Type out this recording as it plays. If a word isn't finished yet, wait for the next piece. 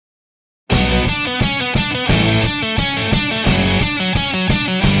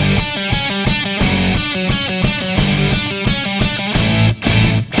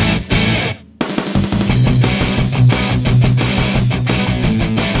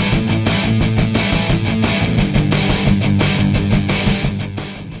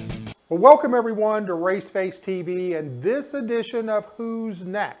Well, welcome everyone to Raceface TV and this edition of Who's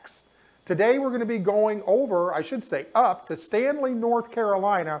Next. Today we're going to be going over, I should say up, to Stanley, North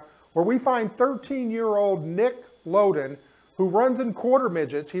Carolina, where we find 13-year-old Nick Loden, who runs in quarter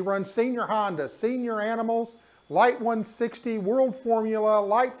midgets. He runs senior Honda, senior animals, light 160, world formula,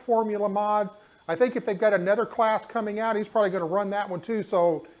 light formula mods. I think if they've got another class coming out, he's probably going to run that one too.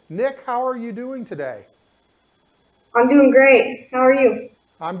 So Nick, how are you doing today? I'm doing great. How are you?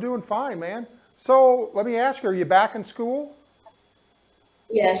 I'm doing fine, man. So let me ask you, are you back in school?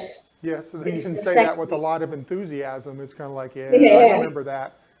 Yes. Yes, you can say that with a lot of enthusiasm. It's kind of like, yeah, I remember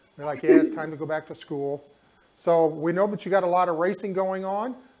that. They're like, yeah, it's time to go back to school. So we know that you got a lot of racing going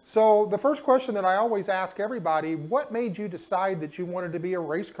on. So the first question that I always ask everybody, what made you decide that you wanted to be a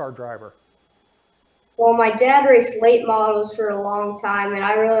race car driver? Well, my dad raced late models for a long time, and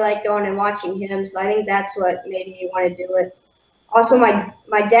I really like going and watching him, so I think that's what made me want to do it. Also,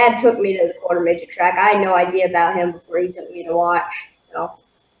 my dad took me to the quarter midget track. I had no idea about him before he took me to watch. So.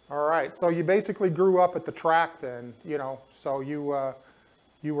 All right. So you basically grew up at the track then, so you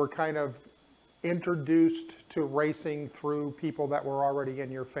were kind of introduced to racing through people that were already in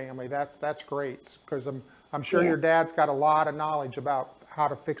your family. That's great, because I'm sure your dad's got a lot of knowledge about how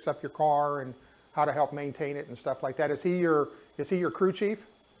to fix up your car and how to help maintain it and stuff like that. Is he your crew chief?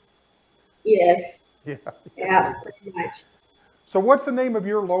 Yes. Yeah. Yeah, pretty much. So what's the name of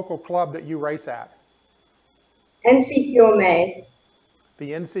your local club that you race at? NCQMA.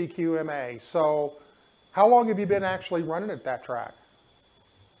 The NCQMA. So how long have you been actually running at that track?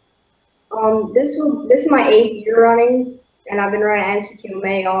 This is my 8th year running, and I've been running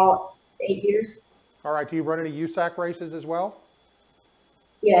NCQMA all 8 years. All right. Do you run any USAC races as well?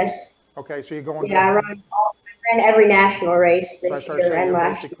 Yes. Okay, so you're going. Yeah, I ran every national race this year and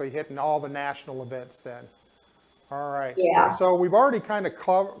last year. Basically hitting all the national events then. All right. Yeah. So we've already kind of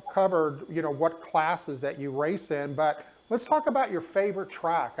covered, what classes that you race in, but let's talk about your favorite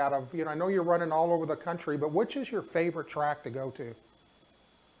track out of, I know you're running all over the country, but which is your favorite track to go to?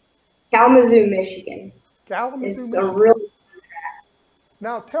 Kalamazoo, Michigan. Kalamazoo, It's Michigan. a really fun track.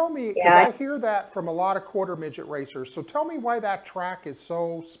 Now tell me, because I hear that from a lot of quarter midget racers, so tell me why that track is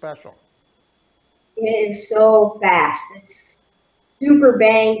so special. It is so fast. It's super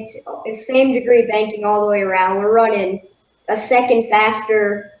banked, same degree banking all the way around. We're running a second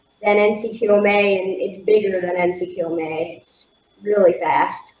faster than NCQMA, and it's bigger than NCQMA. It's really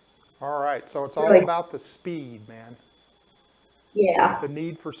fast. All right, so it's all about the speed, man. Yeah. The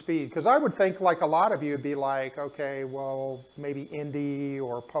need for speed. Because I would think, like a lot of you, would be like, okay, well, maybe Indy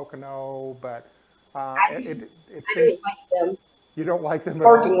or Pocono, but it seems... I don't like them. You don't like them at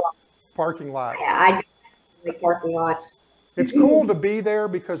all? Parking lot. Parking lot. Yeah, I don't like parking lots. It's cool to be there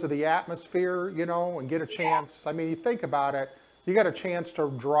because of the atmosphere, and get a chance. I mean, you think about it, you got a chance to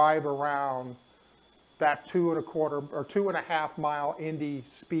drive around that 2.25 or 2.5 mile Indy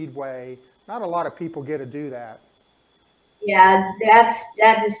Speedway. Not a lot of people get to do that. Yeah, that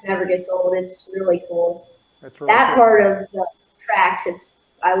just never gets old. It's really cool. That's really that cool. Part of the tracks,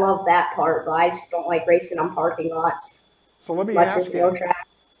 I love that part, but I just don't like racing on parking lots. So let me ask you,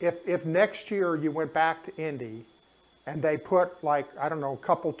 if next year you went back to Indy and they put, like, I don't know, a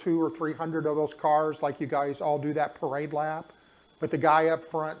couple 200 or 300 of those cars, like you guys all do that parade lap, but the guy up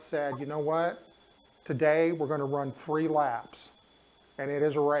front said, you know what, today we're going to run 3 laps and it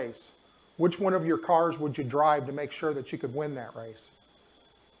is a race. Which one of your cars would you drive to make sure that you could win that race?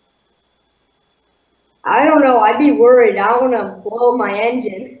 I don't know. I'd be worried. I don't want to blow my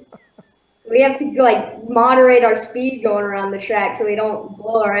engine. So we have to moderate our speed going around the track so we don't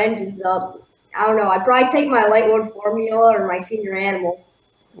blow our engines up. I don't know. I'd probably take my Light World Formula or my senior animal.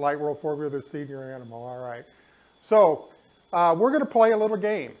 Light World Formula, the senior animal. All right. So we're going to play a little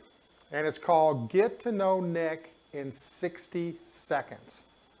game, and it's called Get to Know Nick in 60 Seconds.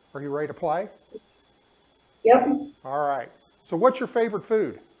 Are you ready to play? Yep. All right. So what's your favorite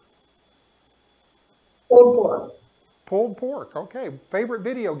food? Pulled pork. Pulled pork. Okay. Favorite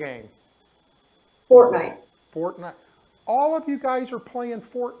video game? Fortnite. Fortnite. All of you guys are playing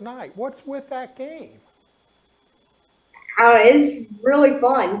Fortnite. What's with that game? It's really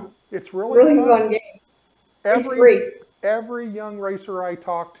fun. It's really fun game. It's free. Every young racer I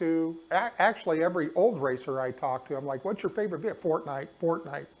talk to, actually every old racer I talk to, I'm like, what's your favorite bit? Fortnite,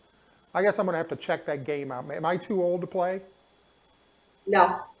 Fortnite. I guess I'm going to have to check that game out. Am I too old to play?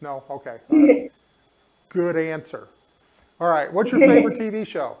 No. No? Okay. All right. Good answer. All right. What's your favorite TV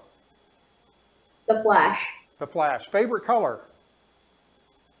show? The Flash. The Flash. Favorite color?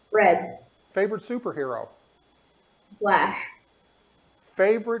 Red. Favorite superhero? Flash.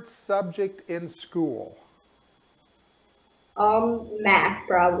 Favorite subject in school? Math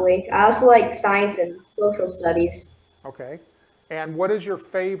probably. I also like science and social studies. Okay. And what is your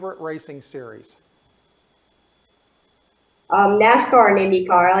favorite racing series? NASCAR and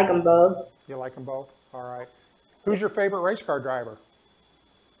IndyCar. I like them both. You like them both? All right. Who's your favorite race car driver?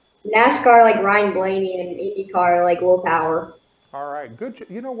 NASCAR like Ryan Blaney and IndyCar like Will Power. All right. Good.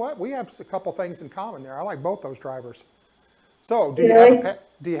 You know what? We have a couple things in common there. I like both those drivers. So, do you have a Really? pet?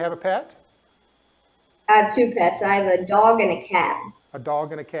 Do you have a pet? I have two pets. I have a dog and a cat. A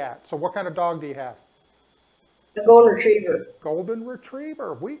dog and a cat. So, what kind of dog do you have? A golden retriever. Golden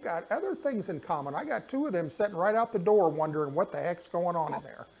Retriever. We got other things in common. I got two of them sitting right out the door wondering what the heck's going on in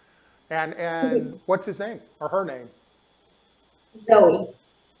there. And what's his name or her name? Zoe.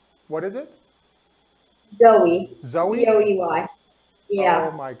 What is it? Zoe. Zoe? Zoey. Yeah.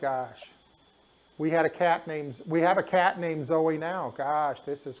 Oh my gosh. We have a cat named Zoe now. Gosh,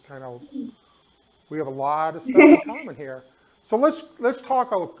 this is we have a lot of stuff in common here. So let's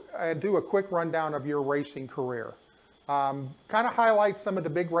talk, do a quick rundown of your racing career. Kind of highlight some of the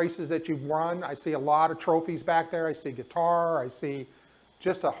big races that you've won. I see a lot of trophies back there. I see guitar. I see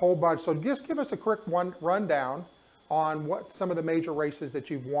just a whole bunch. So just give us a quick rundown on what some of the major races that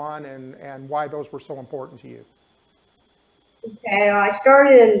you've won and why those were so important to you. Okay, I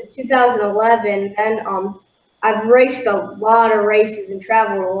started in 2011, and I've raced a lot of races and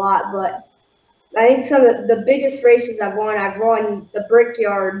traveled a lot, but I think some of the biggest races I've won the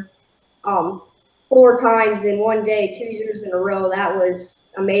Brickyard 4 times in one day, 2 years in a row. That was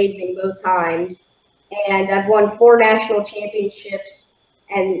amazing both times. And I've won 4 national championships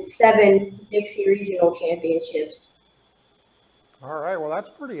and 7 Dixie Regional championships. All right, well, that's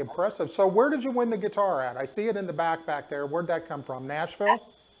pretty impressive. So where did you win the guitar at? I see it in the back there. Where'd that come from? Nashville?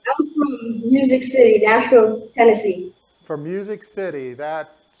 That was from Music City, Nashville, Tennessee. From Music City.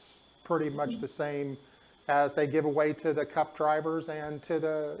 That's pretty much the same as they give away to the Cup drivers and to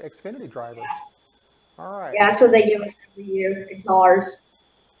the Xfinity drivers. All right. Yeah, that's what they give us every year, guitars.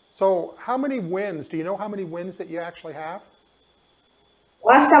 So how many wins? Do you know how many wins that you actually have?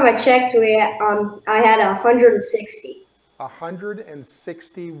 Last time I checked, I had 160.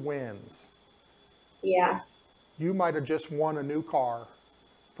 160 wins. Yeah. You might have just won a new car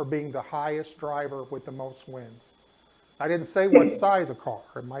for being the highest driver with the most wins. I didn't say what size of car.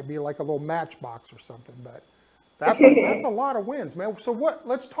 It might be like a little Matchbox or something, but that's a lot of wins, man. So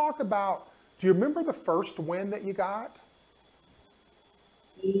let's talk about, do you remember the first win that you got?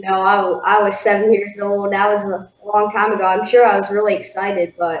 No, I was 7 years old. That was a long time ago. I'm sure I was really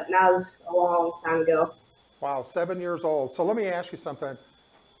excited, but that was a long time ago. Wow, 7 years old. So let me ask you something.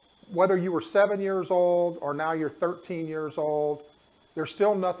 Whether you were 7 years old or now you're 13 years old, there's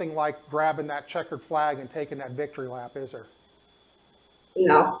still nothing like grabbing that checkered flag and taking that victory lap, is there?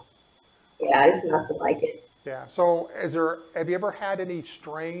 No. Yeah, there's nothing like it. Yeah. So have you ever had any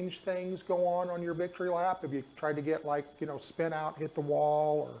strange things go on your victory lap? Have you tried to get spin out, hit the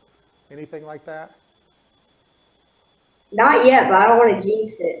wall, or anything like that? Not yet, but I don't want to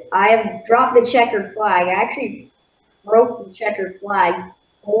jinx it. I have dropped the checkered flag. I actually broke the checkered flag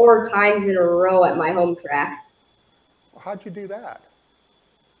 4 times in a row at my home track. How'd you do that?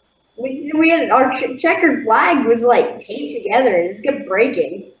 We had our checkered flag was like taped together and it just kept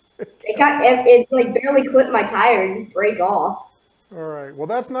breaking. It like barely clipped my tire and just break off. All right. Well,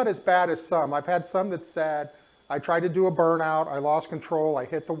 that's not as bad as some. I've had some that said, I tried to do a burnout, I lost control, I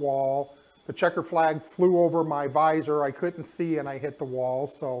hit the wall. The checker flag flew over my visor. I couldn't see and I hit the wall.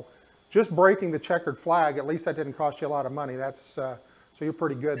 So just breaking the checkered flag, at least that didn't cost you a lot of money. That's so you're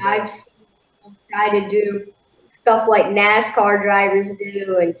pretty good there. I've tried to do stuff like NASCAR drivers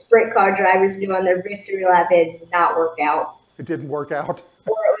do and sprint car drivers do on their victory lap. It did not work out. It didn't work out.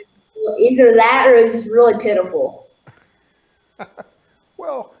 Or it was either that or it was just really pitiful.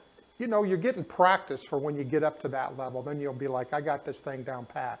 Well, you're getting practice for when you get up to that level. Then you'll be like, I got this thing down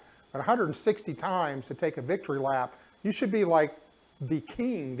pat. But 160 times to take a victory lap, you should be like the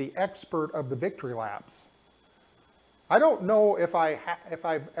king, the expert of the victory laps. I don't know if I've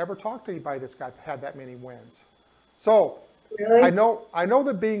ever talked to anybody that's had that many wins. So Really? I know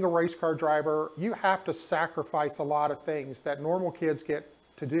that being a race car driver, you have to sacrifice a lot of things that normal kids get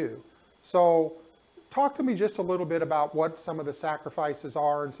to do. So talk to me just a little bit about what some of the sacrifices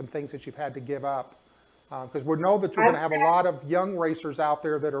are and some things that you've had to give up. Because we know that you're going to have a lot of young racers out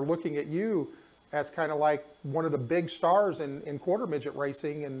there that are looking at you as kind of like one of the big stars in quarter midget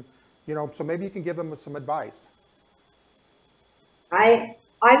racing, and so maybe you can give them some advice.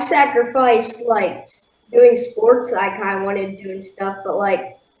 I've sacrificed like doing sports I kind of wanted to do and stuff, but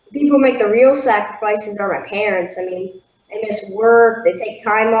like people make the real sacrifices are my parents. I mean, they miss work, they take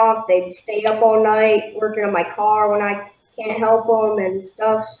time off, they stay up all night working on my car when I can't help them and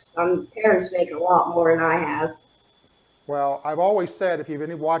stuff. Some parents make a lot more than I have. Well, I've always said, if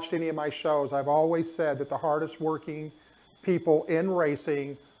you've watched any of my shows, I've always said that the hardest working people in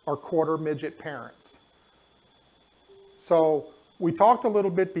racing are quarter midget parents. So we talked a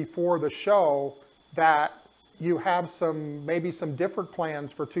little bit before the show that you have maybe some different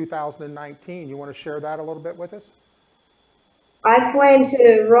plans for 2019. You want to share that a little bit with us? I plan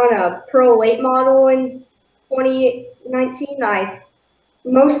to run a pro late model in 2019. I'm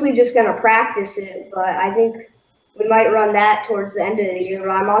mostly just going to practice it, but I think we might run that towards the end of the year.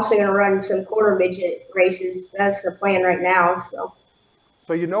 I'm also going to run some quarter midget races. That's the plan right now.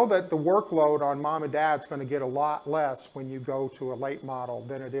 So you know that the workload on mom and dad's going to get a lot less when you go to a late model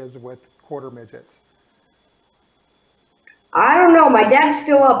than it is with quarter midgets. I don't know. My dad's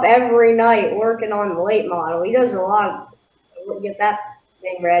still up every night working on the late model. He does a lot to get that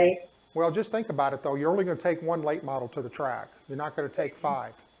thing ready. Well, just think about it, though. You're only going to take one late model to the track. You're not going to take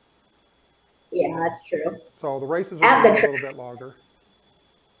 5. Yeah, that's true. So the races are going to be a little bit longer.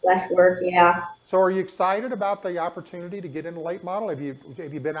 Less work, yeah. So are you excited about the opportunity to get in a late model? Have you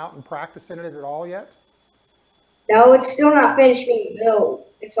been out and practicing it at all yet? No, it's still not finished being built.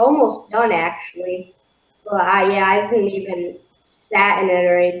 It's almost done, actually. But I haven't even sat in it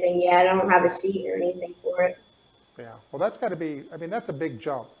or anything yet. I don't have a seat or anything for it. Yeah, well, that's got to be, I mean, that's a big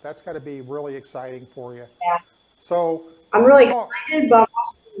jump. That's got to be really exciting for you. Yeah. So I'm really excited, but I'm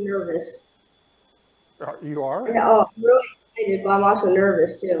also nervous. You are? Oh, I'm really excited, but I'm also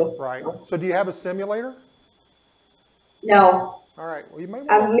nervous too. Right. So do you have a simulator? No. All right. Well, you might.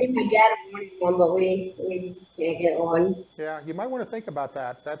 Me and my dad wanted one, but we can't get one. Yeah, you might want to think about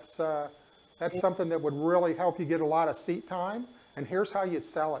that. That's something that would really help you get a lot of seat time. And here's how you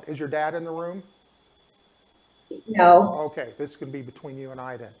sell it. Is your dad in the room? No. Okay, this could be between you and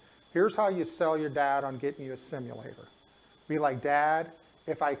I then. Here's how you sell your dad on getting you a simulator. Be like, Dad,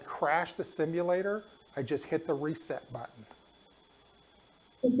 if I crash the simulator, I just hit the reset button.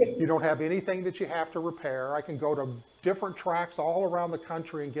 You don't have anything that you have to repair. I can go to different tracks all around the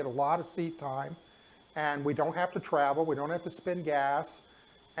country and get a lot of seat time. And we don't have to travel. We don't have to spend gas.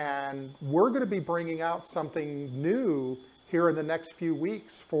 And we're going to be bringing out something new here in the next few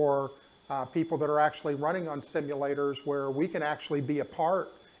weeks for people that are actually running on simulators, where we can actually be a part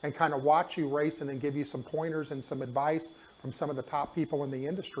and kind of watch you race and then give you some pointers and some advice from some of the top people in the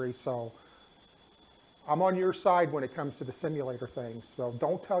industry. So I'm on your side when it comes to the simulator things. So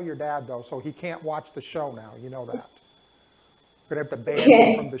don't tell your dad, though, so he can't watch the show now. You know that. We're going to have to ban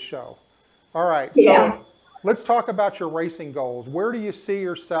him from the show. All right, so let's talk about your racing goals. Where do you see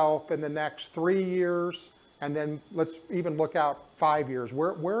yourself in the next 3 years? And then let's even look out 5 years.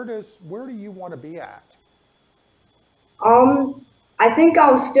 Where do you want to be at? I think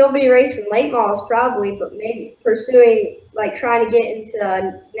I'll still be racing late models probably, but maybe pursuing, like, trying to get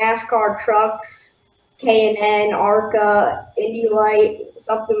into NASCAR trucks, K&N, ARCA, Indy Light,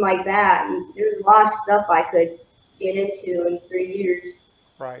 something like that. And there's a lot of stuff I could get into in 3 years.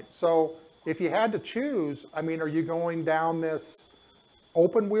 Right. So if you had to choose, I mean, are you going down this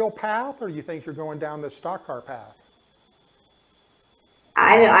open wheel path, or you think you're going down this stock car path?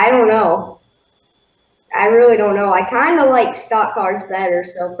 I don't know. I really don't know. I kind of like stock cars better,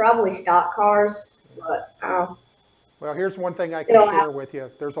 so probably stock cars. But well, here's one thing I can share with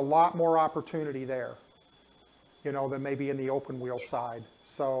you. There's a lot more opportunity there, you know, than maybe in the open wheel side.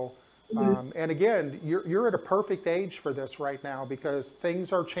 So, and again, you're at a perfect age for this right now, because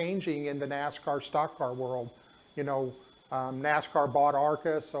things are changing in the NASCAR stock car world. You know, NASCAR bought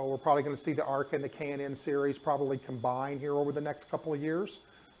ARCA, so we're probably going to see the ARCA and the K&N Series probably combine here over the next couple of years,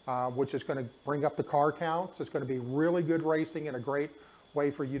 which is going to bring up the car counts. It's going to be really good racing and a great way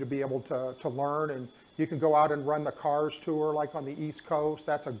for you to be able to learn. And you can go out and run the Cars Tour like on the East Coast.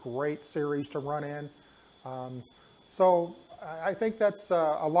 That's a great series to run in. So I think that's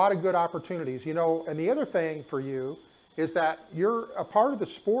a lot of good opportunities. You know, and the other thing for you is that you're a part of the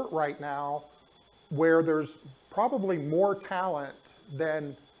sport right now where there's probably more talent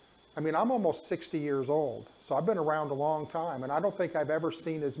than, I mean, I'm almost 60 years old, so I've been around a long time, and I don't think I've ever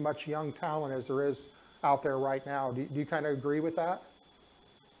seen as much young talent as there is out there right now. Do you kind of agree with that?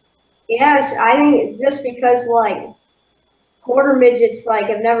 Yes, I think it's just because, like, quarter midgets, like,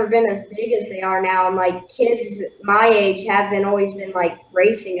 have never been as big as they are now, and, like, kids my age haven't always been, like,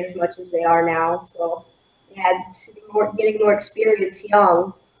 racing as much as they are now, so yeah, getting more experience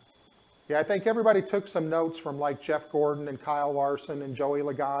young. Yeah, I think everybody took some notes from like Jeff Gordon and Kyle Larson and Joey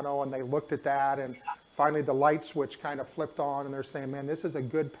Logano, and they looked at that, and finally the light switch kind of flipped on, and they're saying, man, this is a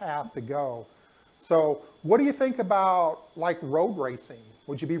good path to go. So what do you think about like road racing?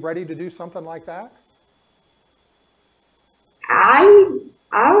 Would you be ready to do something like that? I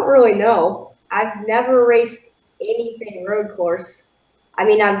don't really know. I've never raced anything road course. I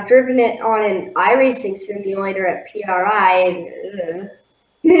mean, I've driven it on an iRacing simulator at PRI, and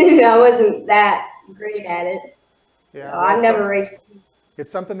I wasn't that great at it. Yeah, So well, I've never raced. it's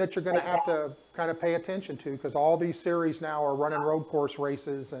something that you're going to have to kind of pay attention to, because all these series now are running road course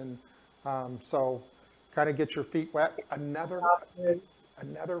races, and so kind of get your feet wet. Another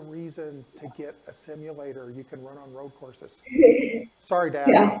reason to get a simulator you can run on road courses. Sorry, Dad.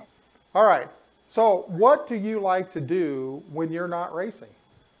 Yeah. All right. So what do you like to do when you're not racing?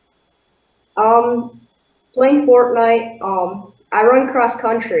 Playing Fortnite. I run cross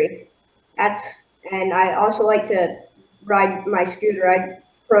country. And I also like to ride my scooter. I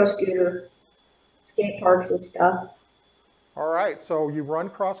pro scooter, skate parks and stuff. All right. So you run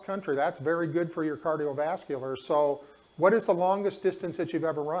cross country. That's very good for your cardiovascular. So what is the longest distance that you've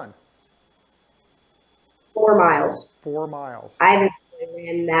ever run? 4 miles. 4 miles. I haven't really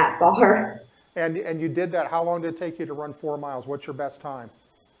ran that far. And you did that. How long did it take you to run 4 miles? What's your best time?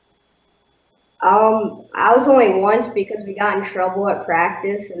 I was only once because we got in trouble at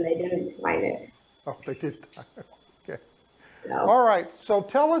practice and they didn't time it. Oh, they did. Okay. So. All right. So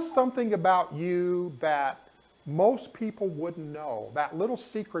tell us something about you that most people wouldn't know, that little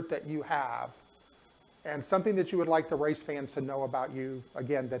secret that you have, and something that you would like the race fans to know about you,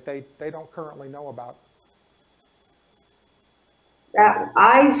 again, that they don't currently know about. That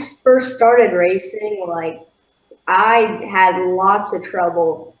I first started racing, like, I had lots of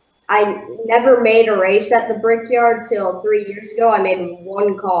trouble. I never made a race at the Brickyard till 3 years ago. I made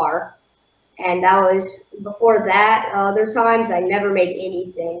one car. And that was, before that, other times I never made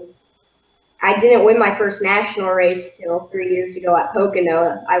anything. I didn't win my first national race till 3 years ago at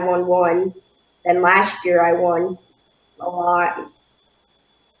Pocono. I won one. Then last year I won a lot.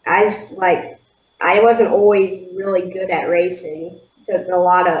 I wasn't always really good at racing. It took a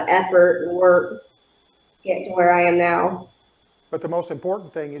lot of effort and work to get to where I am now. But the most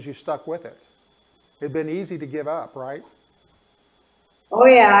important thing is you stuck with it. It'd been easy to give up, right? Oh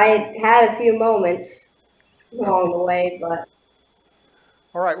yeah, I had a few moments along the way, but.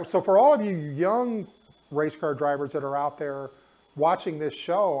 All right, so for all of you young race car drivers that are out there watching this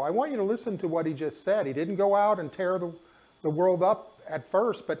show, I want you to listen to what he just said. He didn't go out and tear the world up at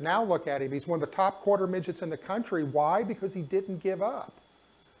first, but now look at him. He's one of the top quarter midgets in the country. Why? Because he didn't give up,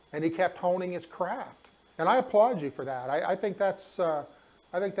 and he kept honing his craft. And I applaud you for that. I think that's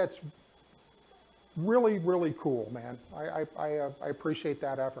really, really cool, man. I appreciate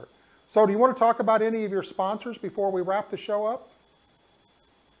that effort. So do you want to talk about any of your sponsors before we wrap the show up?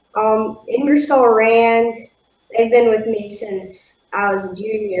 Ingersoll Rand, they've been with me since I was a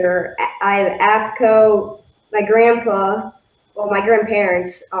junior. I have AFCO, my grandpa, well, my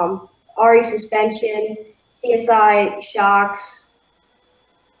grandparents, RE Suspension, CSI Shocks.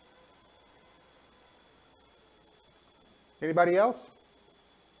 Anybody else?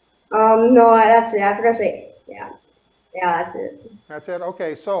 No, that's it. I forgot to say, yeah, that's it. That's it?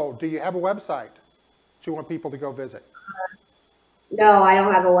 Okay, so do you have a website that you want people to go visit? No, I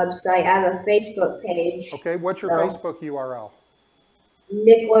don't have a website. I have a Facebook page. Okay, what's your Facebook URL?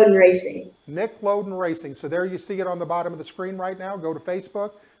 Nick Loden Racing. Nick Loden Racing. So there you see it on the bottom of the screen right now. Go to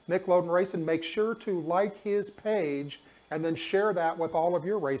Facebook, Nick Loden Racing. Make sure to like his page and then share that with all of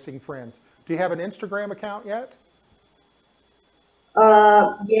your racing friends. Do you have an Instagram account yet?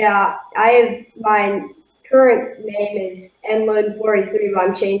 Yeah, my current name is nloden43, but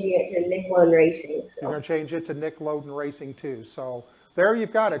I'm changing it to Nick Loden Racing. So. You're going to change it to Nick Loden Racing too. So there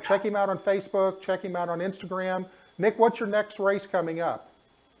you've got it. Check him out on Facebook. Check him out on Instagram. Nick, what's your next race coming up?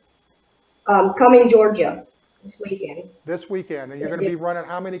 Coming Georgia this weekend. This weekend. And you're going to be running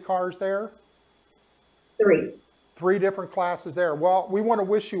how many cars there? 3. 3 different classes there. Well, we want to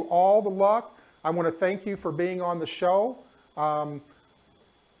wish you all the luck. I want to thank you for being on the show.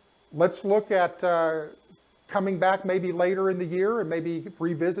 Let's look at coming back maybe later in the year and maybe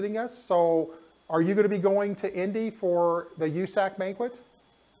revisiting us. So are you going to be going to Indy for the USAC banquet?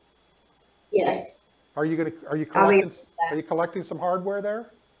 Yes. Are you collecting some hardware there?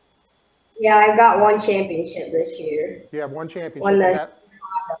 Yeah, I got one championship this year. You have one championship.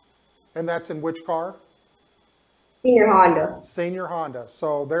 And that's in which car? Senior Honda. Senior Honda.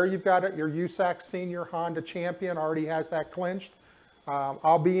 So there you've got it. Your USAC Senior Honda champion already has that clinched.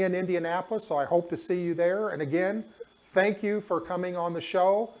 I'll be in Indianapolis, so I hope to see you there. And again, thank you for coming on the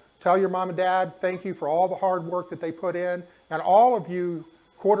show. Tell your mom and dad thank you for all the hard work that they put in. And all of you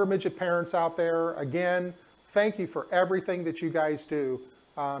quarter midget parents out there, again, thank you for everything that you guys do.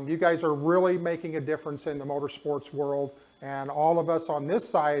 You guys are really making a difference in the motorsports world. And all of us on this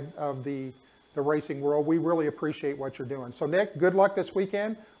side of the the racing world. We really appreciate what you're doing. So Nick, good luck this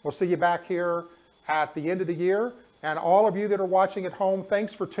weekend. We'll see you back here at the end of the year. And all of you that are watching at home,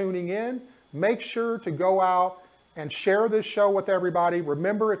 thanks for tuning in. Make sure to go out and share this show with everybody.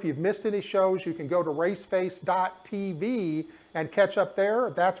 Remember, if you've missed any shows, you can go to raceface.tv and catch up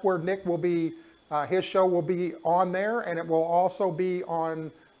there. That's where Nick will be, his show will be on there, and it will also be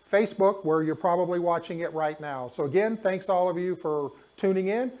on Facebook, where you're probably watching it right now. So again, thanks to all of you for tuning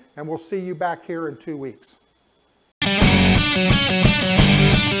in, and we'll see you back here in 2 weeks.